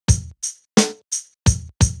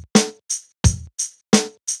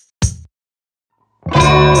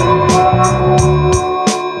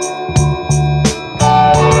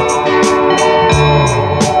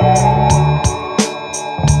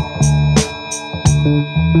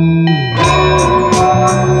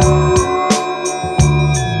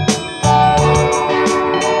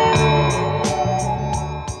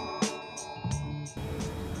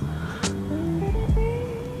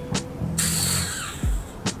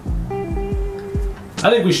I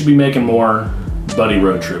think we should be making more buddy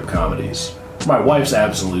road trip comedies. My wife's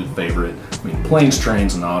absolute favorite. I mean, Planes,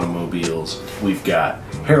 Trains, and Automobiles. We've got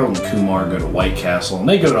Harold and Kumar go to White Castle, and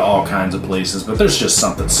they go to all kinds of places, but there's just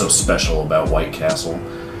something so special about White Castle.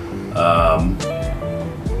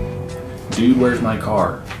 Dude, Where's My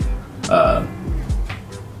Car?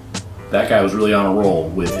 That guy was really on a roll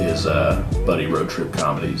with his buddy road trip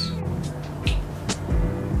comedies.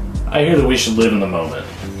 I hear that we should live in the moment.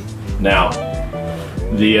 Now,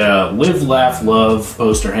 the live, laugh, love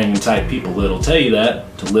poster hanging type people that'll tell you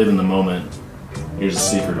that, to live in the moment, here's a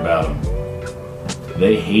secret about them.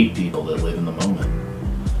 They hate people that live in the moment.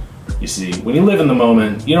 You see, when you live in the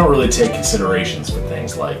moment, you don't really take considerations for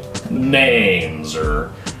things like names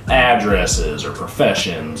or addresses or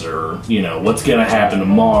professions or, you know, what's gonna happen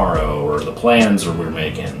tomorrow or the plans that we're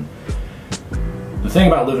making. The thing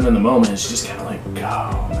about living in the moment is you just kind of like,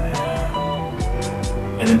 oh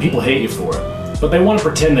man. And then people hate you for it. But they want to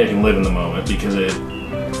pretend they can live in the moment because it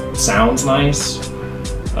sounds nice.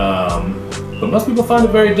 But most people find it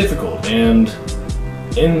very difficult, and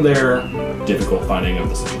in their difficult finding of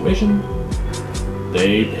the situation,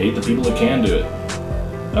 they hate the people that can do it.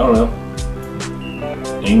 I don't know.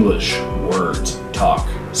 English, words, talk,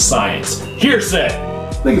 science, hearsay.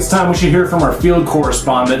 I think it's time we should hear from our field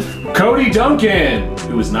correspondent, Cody Duncan,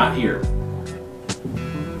 who is not here.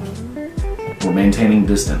 We're maintaining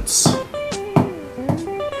distance.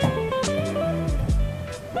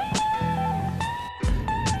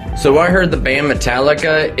 So I heard the band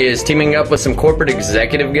Metallica is teaming up with some corporate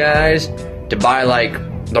executive guys to buy like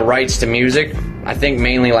the rights to music. I think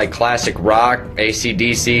mainly like classic rock,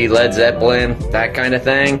 AC/DC, Led Zeppelin, that kind of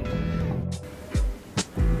thing.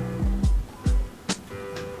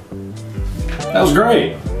 That was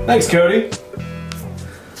great. Thanks, Cody.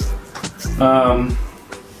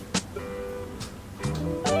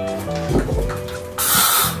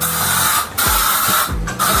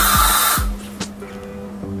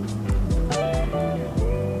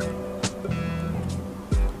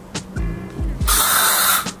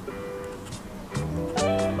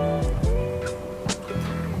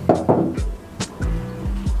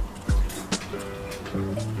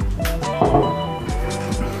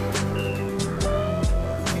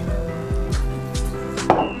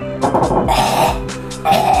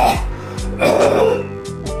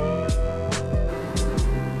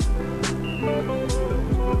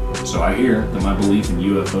 So I hear that my belief in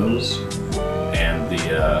UFOs and the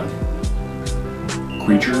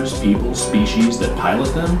creatures, people, species that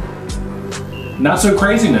pilot them, not so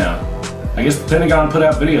crazy now. I guess the Pentagon put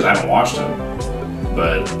out videos. I haven't watched them,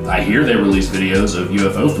 but I hear they release videos of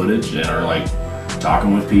UFO footage and are like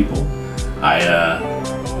talking with people. I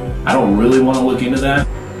don't really want to look into that.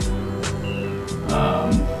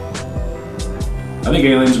 I think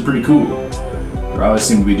aliens are pretty cool. They always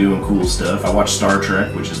seem to be doing cool stuff. I watch Star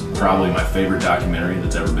Trek, which is probably my favorite documentary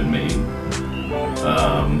that's ever been made.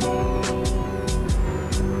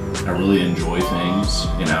 I really enjoy things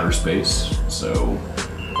in outer space, so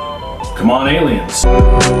come on, aliens!